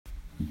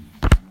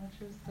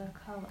matches the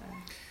color.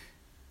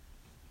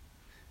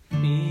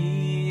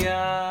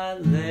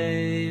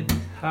 Mi'alev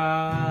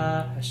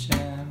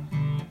Hashem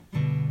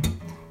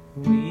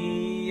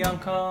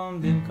Yamkom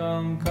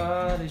Bimkom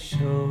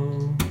Kadesho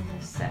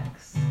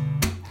Sex.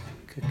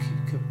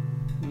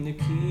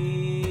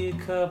 Niki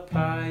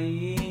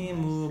Kapayim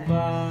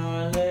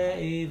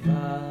Ubalevav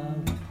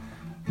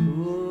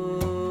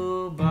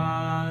Ubalevav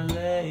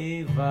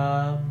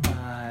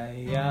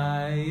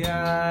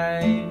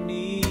Ay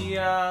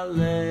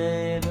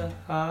Mi'alev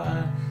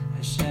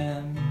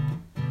Hashem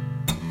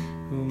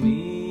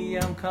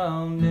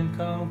Yamkom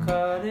Bimkom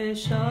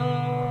Kadesho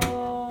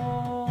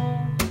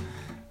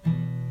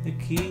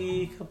Niki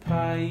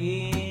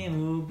Kapayim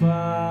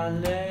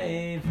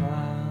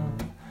Ubalevav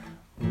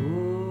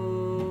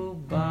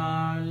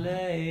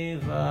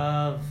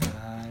Ubalevav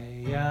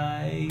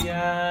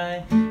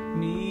Ay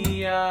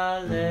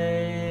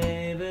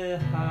Mi'alev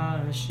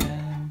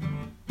Hashem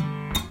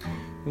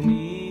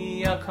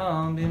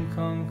Umiyakom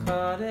Bimkom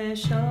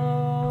Kadesho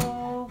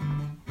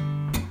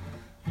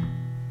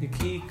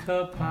Niki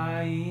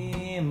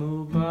Kapayim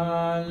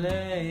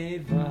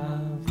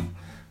Ubalevav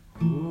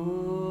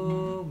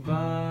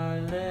Ubalevav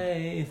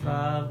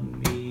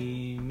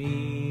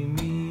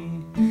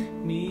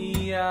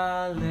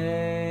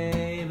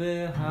Mi'alev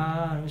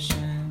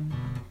Hashem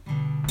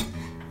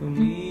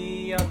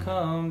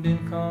Umiyakom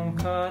Bimkom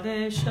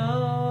Kadesho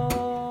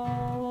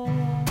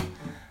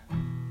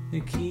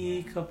Niki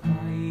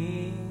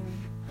Kapayim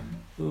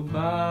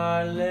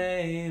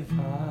Ubalevav